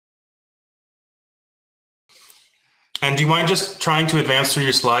And do you mind just trying to advance through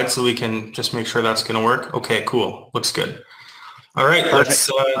your slides so we can just make sure that's going to work? Okay, cool. Looks good. All right,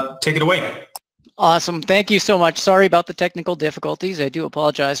 Perfect. let's take it away. Awesome. Thank you so much. Sorry about the technical difficulties. I do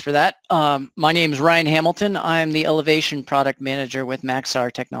apologize for that. My name is Ryan Hamilton. I'm the Elevation Product Manager with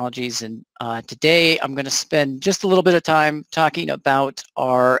Maxar Technologies. And today I'm going to spend just a little bit of time talking about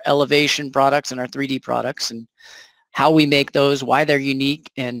our elevation products and our 3D products and how we make those, why they're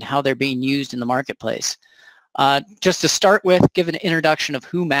unique, and how they're being used in the marketplace. Just to start with, give an introduction of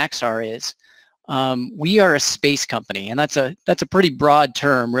who Maxar is. We are a space company, and that's a pretty broad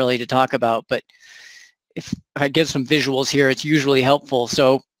term really to talk about, but if I give some visuals here, it's usually helpful.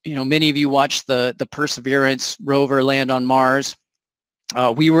 So, many of you watched the Perseverance rover land on Mars.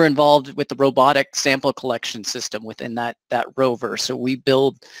 We were involved with the robotic sample collection system within that rover. So we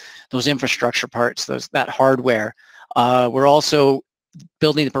build those infrastructure parts, that hardware. We're also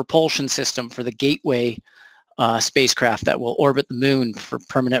building the propulsion system for the Gateway spacecraft that will orbit the moon for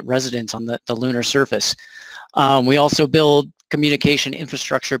permanent residence on the lunar surface. We also build communication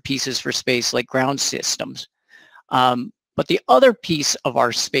infrastructure pieces for space like ground systems. But the other piece of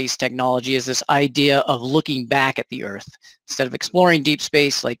our space technology is this idea of looking back at the Earth instead of exploring deep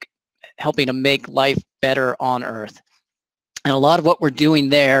space, like helping to make life better on Earth. And a lot of what we're doing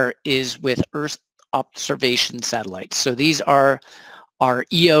there is with Earth observation satellites. So these are our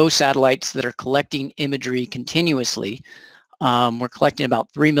EO satellites that are collecting imagery continuously. We're collecting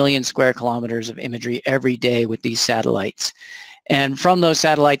about 3 million square kilometers of imagery every day with these satellites. And from those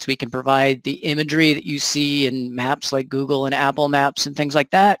satellites, we can provide the imagery that you see in maps like Google and Apple Maps and things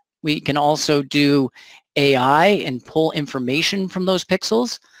like that. We can also do AI and pull information from those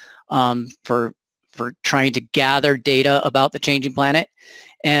pixels for trying to gather data about the changing planet.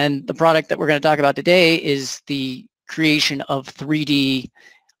 And the product that we're going to talk about today is the creation of 3D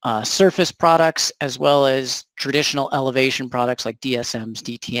surface products as well as traditional elevation products like DSMs,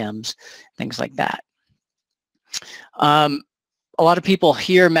 DTMs, things like that. A lot of people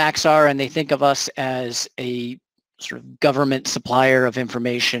hear Maxar and they think of us as a sort of government supplier of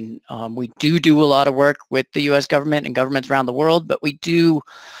information. We do a lot of work with the US government and governments around the world, but we do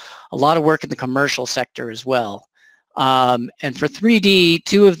a lot of work in the commercial sector as well. And for 3D,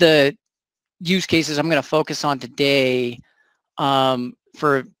 two of the use cases I'm going to focus on today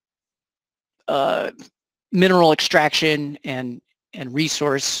for mineral extraction and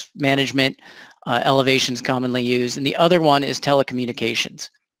resource management, elevations commonly used, and the other one is telecommunications.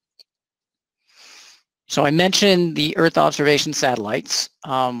 So I mentioned the Earth observation satellites.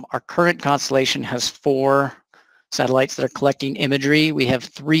 Our current constellation has 4 satellites that are collecting imagery. We have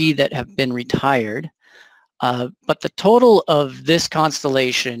 3 that have been retired. But the total of this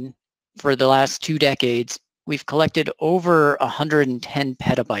constellation for the last 2 decades, we've collected over 110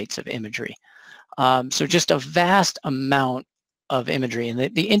 petabytes of imagery. So just a vast amount of imagery.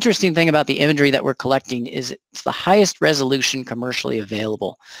 And the interesting thing about the imagery that we're collecting is it's the highest resolution commercially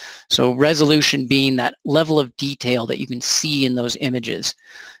available. So resolution being that level of detail that you can see in those images.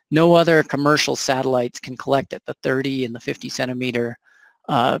 No other commercial satellites can collect at the 30 and the 50 centimeter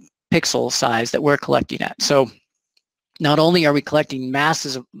pixel size that we're collecting at. So not only are we collecting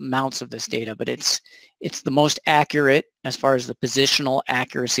massive amounts of this data, but it's the most accurate as far as the positional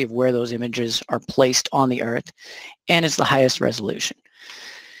accuracy of where those images are placed on the Earth, and it's the highest resolution.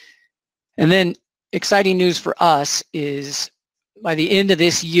 And then exciting news for us is by the end of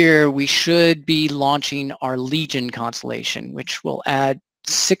this year, we should be launching our Legion constellation, which will add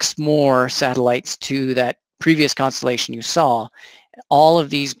 6 more satellites to that previous constellation you saw, all of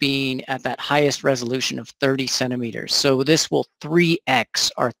these being at that highest resolution of 30 centimeters. So this will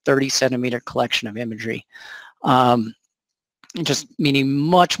 3x our 30 centimeter collection of imagery. Just meaning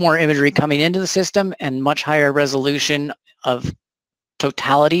much more imagery coming into the system and much higher resolution of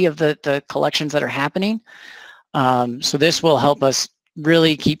totality of the collections that are happening. So this will help us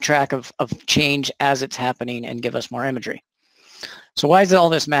really keep track of change as it's happening and give us more imagery. So why does all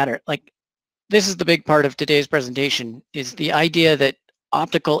this matter? Like, this is the big part of today's presentation, is the idea that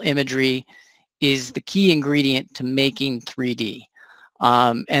optical imagery is the key ingredient to making 3D.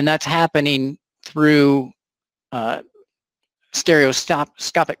 And that's happening through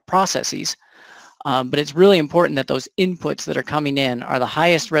stereoscopic processes. But it's really important that those inputs that are coming in are the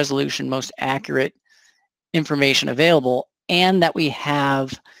highest resolution, most accurate information available, and that we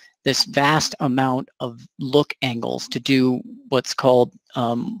have this vast amount of look angles to do what's called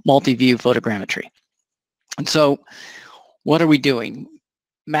multi-view photogrammetry. And so what are we doing?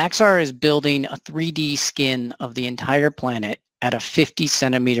 Maxar is building a 3D skin of the entire planet at a 50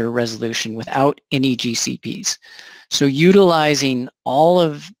 centimeter resolution without any GCPs. So utilizing all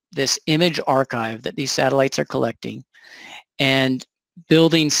of this image archive that these satellites are collecting, and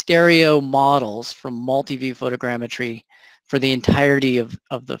building stereo models from multi-view photogrammetry for the entirety of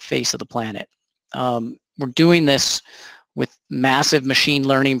the face of the planet. We're doing this with massive machine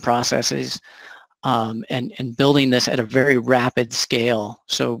learning processes and building this at a very rapid scale.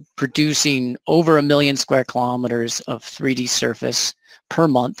 So producing over 1 million square kilometers of 3D surface per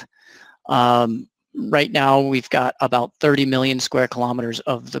month. Right now, we've got about 30 million square kilometers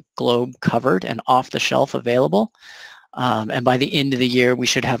of the globe covered and off the shelf available. And by the end of the year, we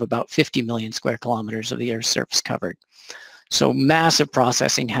should have about 50 million square kilometers of the Earth's surface covered. So massive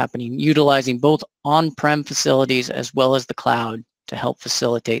processing happening, utilizing both on-prem facilities as well as the cloud to help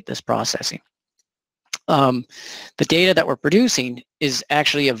facilitate this processing. The data that we're producing is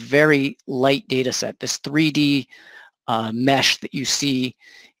actually a very light data set. This 3D mesh that you see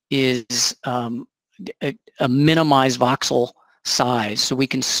is a minimized voxel size, so we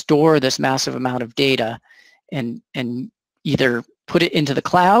can store this massive amount of data and either put it into the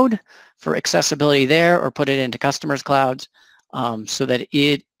cloud for accessibility there or put it into customers' clouds so that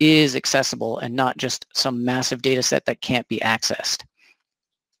it is accessible and not just some massive data set that can't be accessed.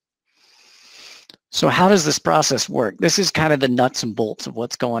 So how does this process work? This is kind of the nuts and bolts of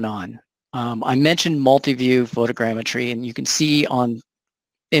what's going on. I mentioned multi-view photogrammetry, and you can see on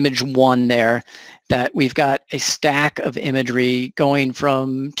image 1 there that we've got a stack of imagery going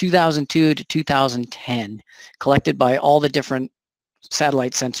from 2002 to 2010 collected by all the different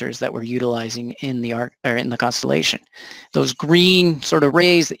satellite sensors that we're utilizing in the constellation. Those green sort of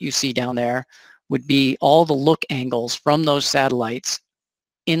rays that you see down there would be all the look angles from those satellites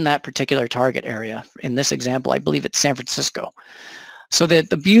in that particular target area. In this example, I believe it's San Francisco. So that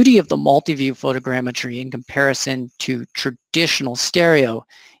the beauty of the multi-view photogrammetry in comparison to traditional stereo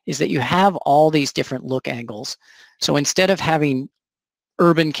is that you have all these different look angles. So instead of having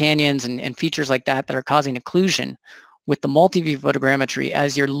urban canyons and features like that that are causing occlusion, with the multi-view photogrammetry,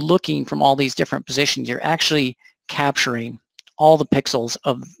 as you're looking from all these different positions, you're actually capturing all the pixels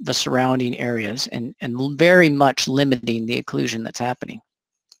of the surrounding areas and very much limiting the occlusion that's happening.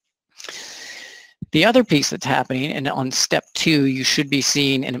 The other piece that's happening, and on step 2, you should be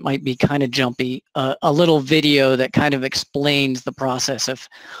seeing, and it might be kind of jumpy, a little video that kind of explains the process of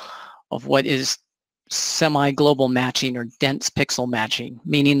what is semi-global matching or dense pixel matching,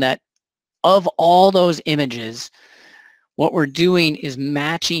 meaning that of all those images, what we're doing is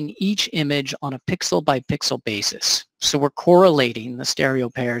matching each image on a pixel by pixel basis. So we're correlating the stereo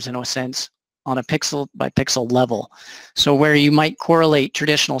pairs in a sense on a pixel by pixel level. So where you might correlate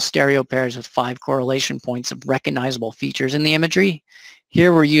traditional stereo pairs with 5 correlation points of recognizable features in the imagery,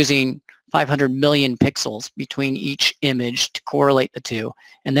 here we're using 500 million pixels between each image to correlate the two.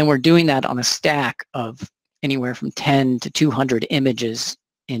 And then we're doing that on a stack of anywhere from 10 to 200 images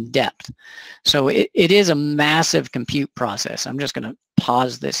in depth. So it is a massive compute process. I'm just going to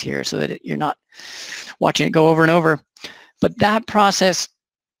pause this here so that you're not watching it go over and over. But that process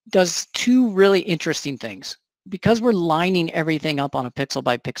does 2 really interesting things. Because we're lining everything up on a pixel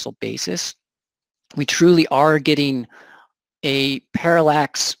by pixel basis, we truly are getting a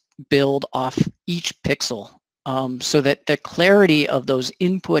parallax build off each pixel so that the clarity of those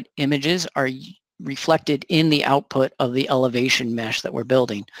input images are reflected in the output of the elevation mesh that we're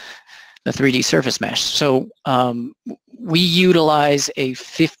building, the 3D surface mesh. So we utilize a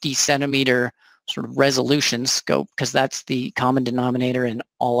 50 centimeter sort of resolution scope because that's the common denominator in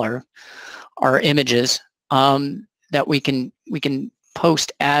all our images that we can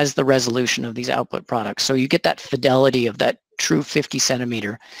post as the resolution of these output products. So you get that fidelity of that true 50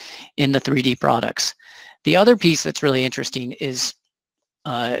 centimeter in the 3D products. The other piece that's really interesting is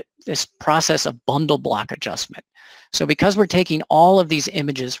this process of bundle block adjustment. So because we're taking all of these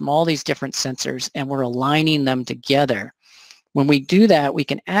images from all these different sensors and we're aligning them together, when we do that, we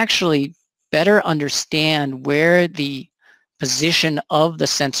can actually better understand where the position of the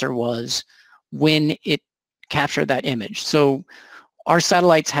sensor was when it captured that image. So our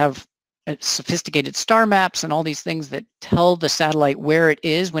satellites have sophisticated star maps and all these things that tell the satellite where it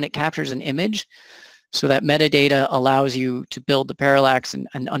is when it captures an image. So that metadata allows you to build the parallax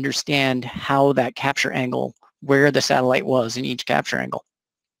and understand how that capture angle, where the satellite was in each capture angle.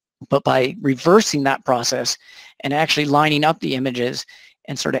 But by reversing that process and actually lining up the images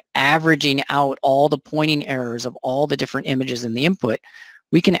and sort of averaging out all the pointing errors of all the different images in the input,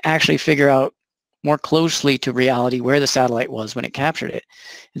 we can actually figure out more closely to reality where the satellite was when it captured it.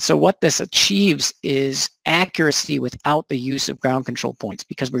 And so what this achieves is accuracy without the use of ground control points,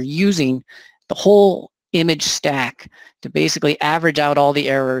 because we're using the whole image stack to basically average out all the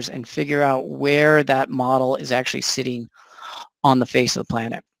errors and figure out where that model is actually sitting on the face of the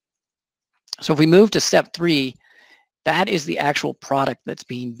planet. So if we move to step 3, that is the actual product that's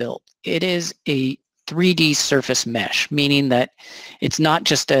being built. It is a 3D surface mesh, meaning that it's not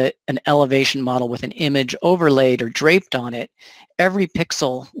just an elevation model with an image overlaid or draped on it. Every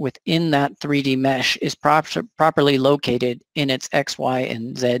pixel within that 3D mesh is properly located in its X, Y,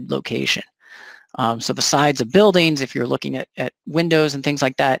 and Z location. So the sides of buildings, if you're looking at windows and things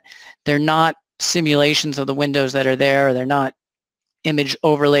like that, they're not simulations of the windows that are there. They're not image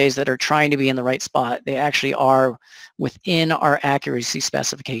overlays that are trying to be in the right spot. They actually are within our accuracy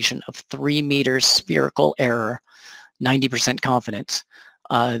specification of 3 meters spherical error, 90% confidence.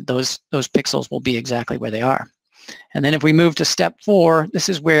 Those pixels will be exactly where they are. And then if we move to step 4, this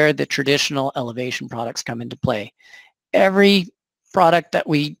is where the traditional elevation products come into play. Every product that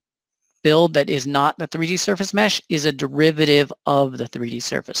we build that is not the 3D surface mesh is a derivative of the 3D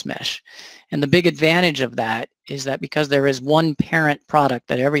surface mesh. And the big advantage of that is that because there is one parent product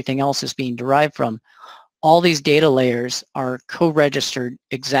that everything else is being derived from, all these data layers are co-registered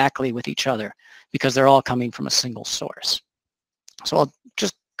exactly with each other because they're all coming from a single source. So I'll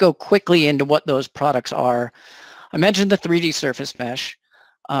just go quickly into what those products are. I mentioned the 3D surface mesh.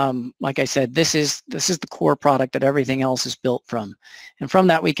 Like I said, this is the core product that everything else is built from. And from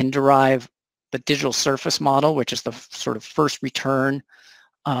that, we can derive the digital surface model, which is the sort of first return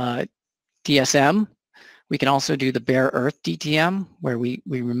DSM. We can also do the bare earth DTM, where we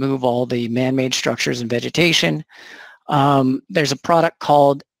remove all the man-made structures and vegetation. There's a product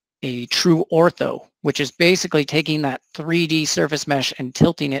called a true ortho, which is basically taking that 3D surface mesh and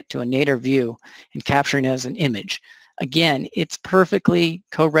tilting it to a nadir view and capturing it as an image. Again, it's perfectly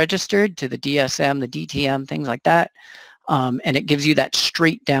co-registered to the DSM, the DTM, things like that, and it gives you that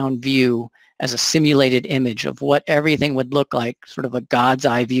straight down view as a simulated image of what everything would look like, sort of a God's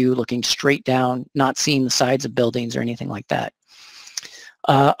eye view looking straight down, not seeing the sides of buildings or anything like that.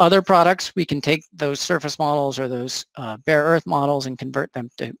 Other products, we can take those surface models or those bare earth models and convert them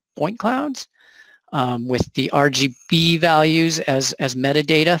to point clouds with the RGB values as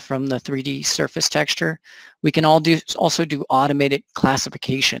metadata from the 3D surface texture. We can also do automated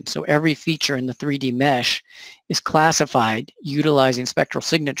classification. So every feature in the 3D mesh is classified utilizing spectral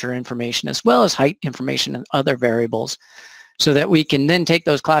signature information as well as height information and other variables, so that we can then take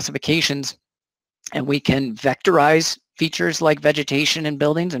those classifications and we can vectorize features like vegetation in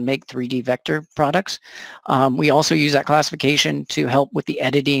buildings and make 3D vector products. We also use that classification to help with the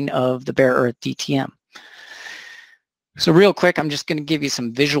editing of the bare earth DTM. So real quick, I'm just going to give you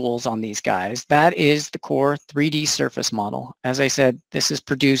some visuals on these guys. That is the core 3D surface model. As I said, this is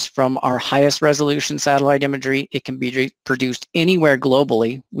produced from our highest resolution satellite imagery. It can be produced anywhere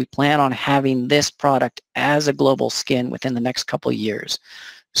globally. We plan on having this product as a global skin within the next couple of years.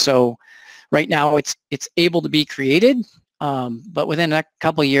 So right now it's able to be created, but within a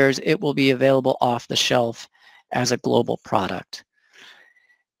couple of years it will be available off the shelf as a global product.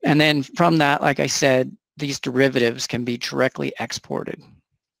 And then from that, like I said, these derivatives can be directly exported.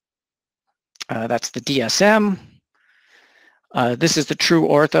 That's the DSM. This is the true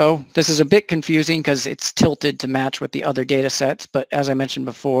ortho. This is a bit confusing because it's tilted to match with the other data sets, but as I mentioned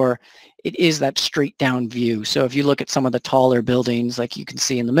before, it is that straight down view. So if you look at some of the taller buildings, like you can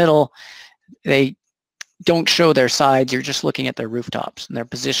see in the middle, they don't show their sides. You're just looking at their rooftops, and they're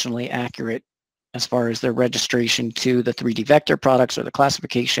positionally accurate as far as their registration to the 3D vector products or the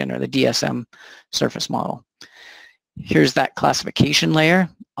classification or the DSM surface model. Here's that classification layer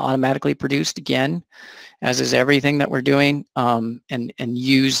automatically produced again, as is everything that we're doing, and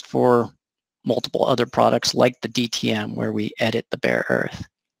used for multiple other products like the DTM, where we edit the bare earth.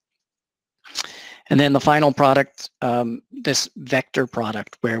 And then the final product, this vector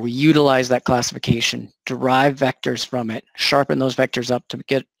product, where we utilize that classification, derive vectors from it, sharpen those vectors up to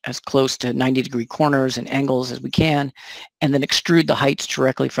get as close to 90-degree corners and angles as we can, and then extrude the heights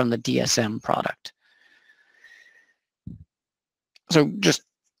directly from the DSM product. So just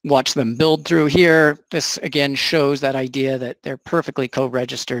watch them build through here. This again shows that idea that they're perfectly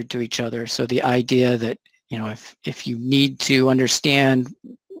co-registered to each other. So the idea that, you know, if you need to understand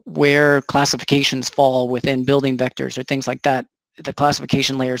where classifications fall within building vectors or things like that, the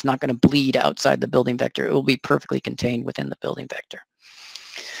classification layer is not going to bleed outside the building vector. It will be perfectly contained within the building vector.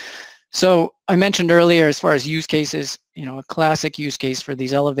 So I mentioned earlier, as far as use cases, you know, a classic use case for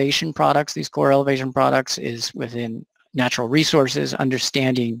these elevation products, these core elevation products, is within natural resources,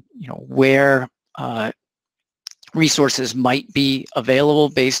 understanding, you know, where resources might be available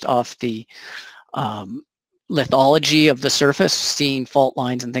based off the lithology of the surface, seeing fault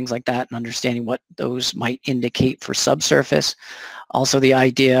lines and things like that, and understanding what those might indicate for subsurface. Also the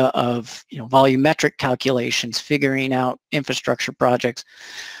idea of volumetric calculations, figuring out infrastructure projects,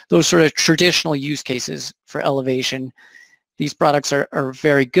 those sort of traditional use cases for elevation. These products are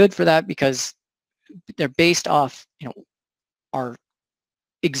very good for that because they're based off our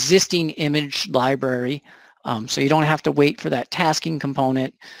existing image library. So you don't have to wait for that tasking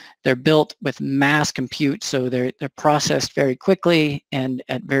component. They're built with mass compute, so they're processed very quickly and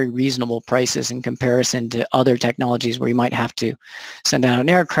at very reasonable prices in comparison to other technologies where you might have to send out an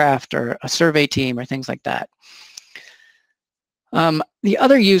aircraft or a survey team or things like that. The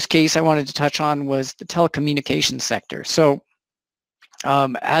other use case I wanted to touch on was the telecommunications sector. So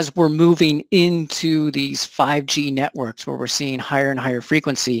as we're moving into these 5G networks where we're seeing higher and higher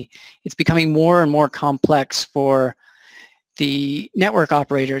frequency, it's becoming more and more complex for the network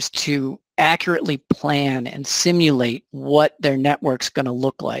operators to accurately plan and simulate what their network's going to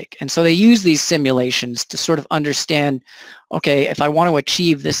look like. And so they use these simulations to sort of understand, okay, if I want to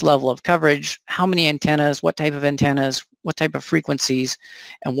achieve this level of coverage, how many antennas, what type of frequencies,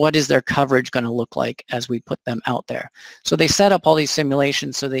 and what is their coverage going to look like as we put them out there. So they set up all these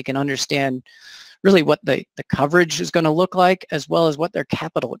simulations so they can understand really what the coverage is going to look like, as well as what their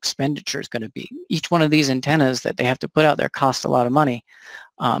capital expenditure is going to be. Each one of these antennas that they have to put out there costs a lot of money.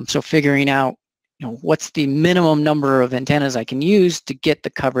 So figuring out what's the minimum number of antennas I can use to get the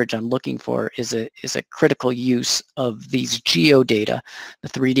coverage I'm looking for is a critical use of these geodata, the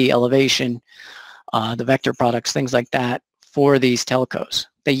 3D elevation, the vector products, things like that for these telcos.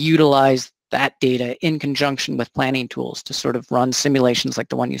 They utilize that data in conjunction with planning tools to sort of run simulations like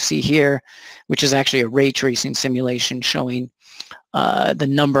the one you see here, which is actually a ray tracing simulation showing the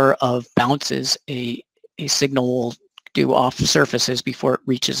number of bounces a signal will do off surfaces before it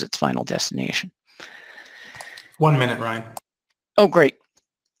reaches its final destination. 1 minute, Ryan. Oh, great.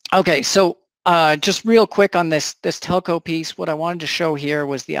 Okay, so just real quick on this telco piece, what I wanted to show here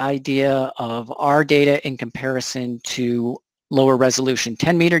was the idea of our data in comparison to lower resolution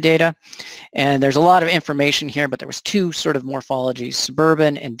 10-meter data. And there's a lot of information here, but there was two sort of morphologies,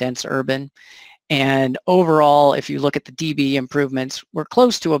 suburban and dense urban. And overall, if you look at the dB improvements, we're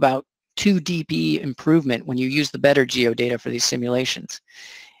close to about 2 dB improvement when you use the better geodata for these simulations.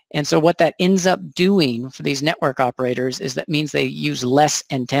 And so what that ends up doing for these network operators is that means they use less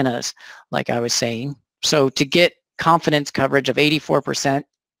antennas, like I was saying. So to get confidence coverage of 84%,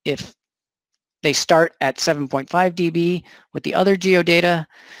 if they start at 7.5 dB with the other geodata,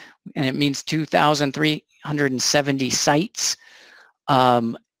 and it means 2,370 sites.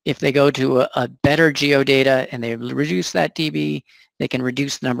 If they go to a better geodata and they reduce that dB, they can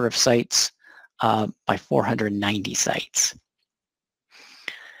reduce the number of sites by 490 sites.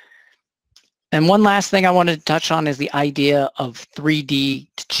 And one last thing I wanted to touch on is the idea of 3D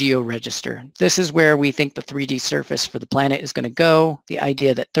to georegister. This is where we think the 3D surface for the planet is going to go. The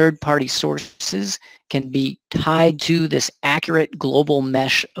idea that third-party sources can be tied to this accurate global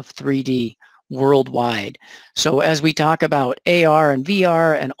mesh of 3D worldwide. So as we talk about AR and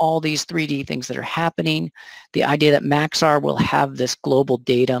VR and all these 3D things that are happening, the idea that Maxar will have this global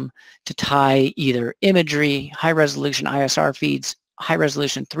datum to tie either imagery, high-resolution ISR feeds,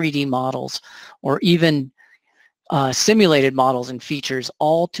 high-resolution 3D models, or even simulated models and features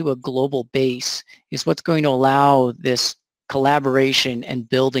all to a global base is what's going to allow this collaboration and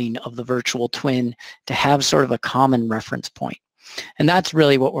building of the virtual twin to have sort of a common reference point. And that's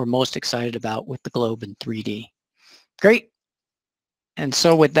really what we're most excited about with the globe in 3D. Great. And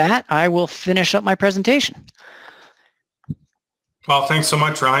so with that, I will finish up my presentation. Well, thanks so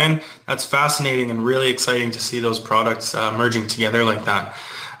much, Ryan. That's fascinating and really exciting to see those products merging together like that.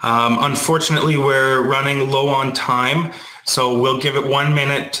 Unfortunately, we're running low on time, so we'll give it 1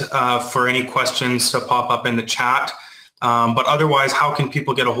 minute for any questions to pop up in the chat. But otherwise, how can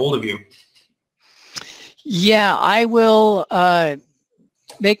people get a hold of you? Yeah, I will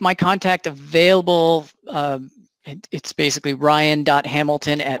make my contact available. It's basically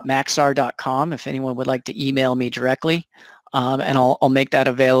ryan.hamilton@maxar.com if anyone would like to email me directly. And I'll make that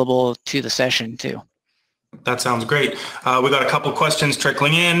available to the session too. That sounds great. We got a couple questions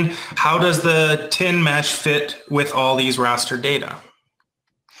trickling in. How does the tin mesh fit with all these raster data?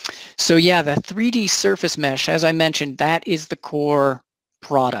 So yeah, the 3D surface mesh, as I mentioned, that is the core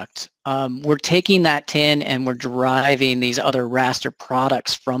product. We're taking that tin and we're deriving these other raster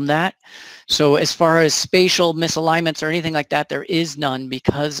products from that. So as far as spatial misalignments or anything like that, there is none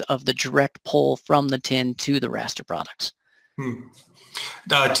because of the direct pull from the tin to the raster products.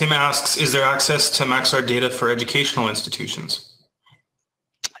 Tim asks, is there access to Maxar data for educational institutions?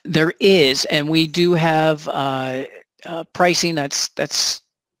 There is, and we do have pricing that's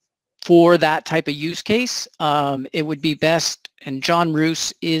for that type of use case. It would be best and John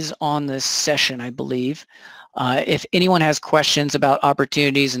Roos is on this session, I believe. If anyone has questions about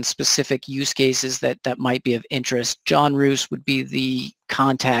opportunities and specific use cases that might be of interest, John Roos would be the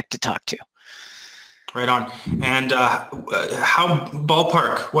contact to talk to. Right on. And how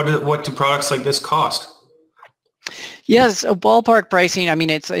ballpark? What do products like this cost? Yes, so ballpark pricing. I mean,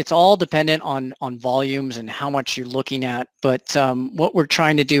 it's all dependent on volumes and how much you're looking at. But what we're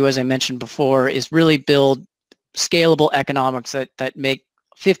trying to do, as I mentioned before, is really build scalable economics that make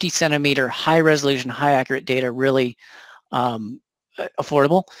 50 centimeter high resolution, high accurate data really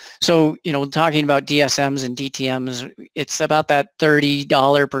affordable. So, talking about DSMs and DTMs, it's about that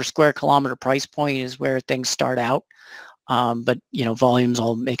 $30 per square kilometer price point is where things start out. But, volumes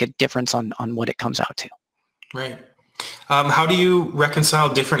all make a difference on what it comes out to. Right. How do you reconcile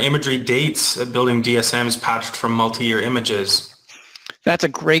different imagery dates building DSMs patched from multi-year images? That's a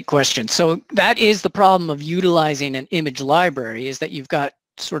great question. So that is the problem of utilizing an image library, is that you've got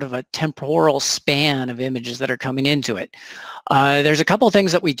sort of a temporal span of images that are coming into it. There's a couple of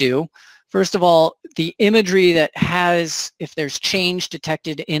things that we do. First of all, the imagery that has, if there's change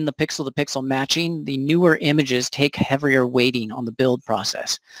detected in the pixel-to-pixel matching, the newer images take heavier weighting on the build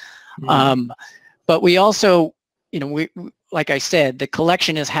process. But we also, like I said, the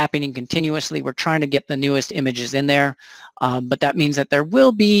collection is happening continuously. We're trying to get the newest images in there, but that means that there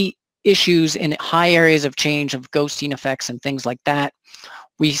will be issues in high areas of change, of ghosting effects and things like that.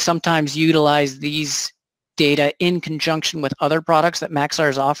 We sometimes utilize these data in conjunction with other products that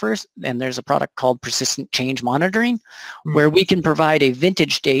Maxar offers, and there's a product called Persistent Change Monitoring, where we can provide a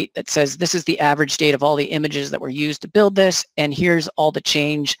vintage date that says this is the average date of all the images that were used to build this, and here's all the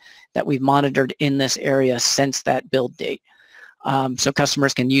change that we've monitored in this area since that build date. So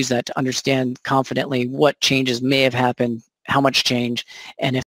customers can use that to understand confidently what changes may have happened, how much change, and if